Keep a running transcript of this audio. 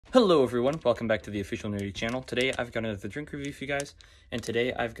Hello everyone, welcome back to the official Nerdy channel. Today I've got another drink review for you guys, and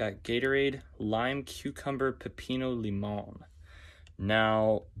today I've got Gatorade Lime Cucumber Pepino Limon.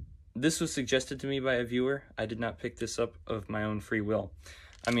 Now, this was suggested to me by a viewer. I did not pick this up of my own free will.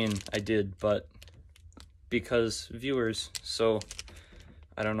 I mean, I did, but because viewers, so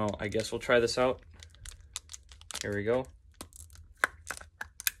I don't know, I guess we'll try this out. Here we go.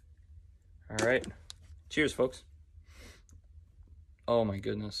 Alright, cheers folks. Oh my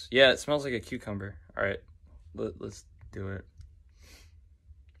goodness. Yeah, it smells like a cucumber. All right, let's do it.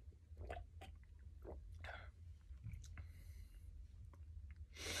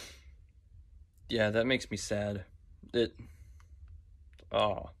 Yeah, that makes me sad.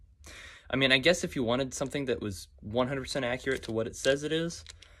 I mean, I guess if you wanted something that was 100% accurate to what it says it is,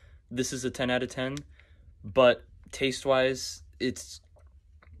 this is a 10 out of 10. But taste-wise, it's,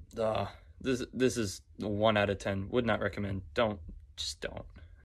 this is 1 out of 10. Would not recommend. Just don't.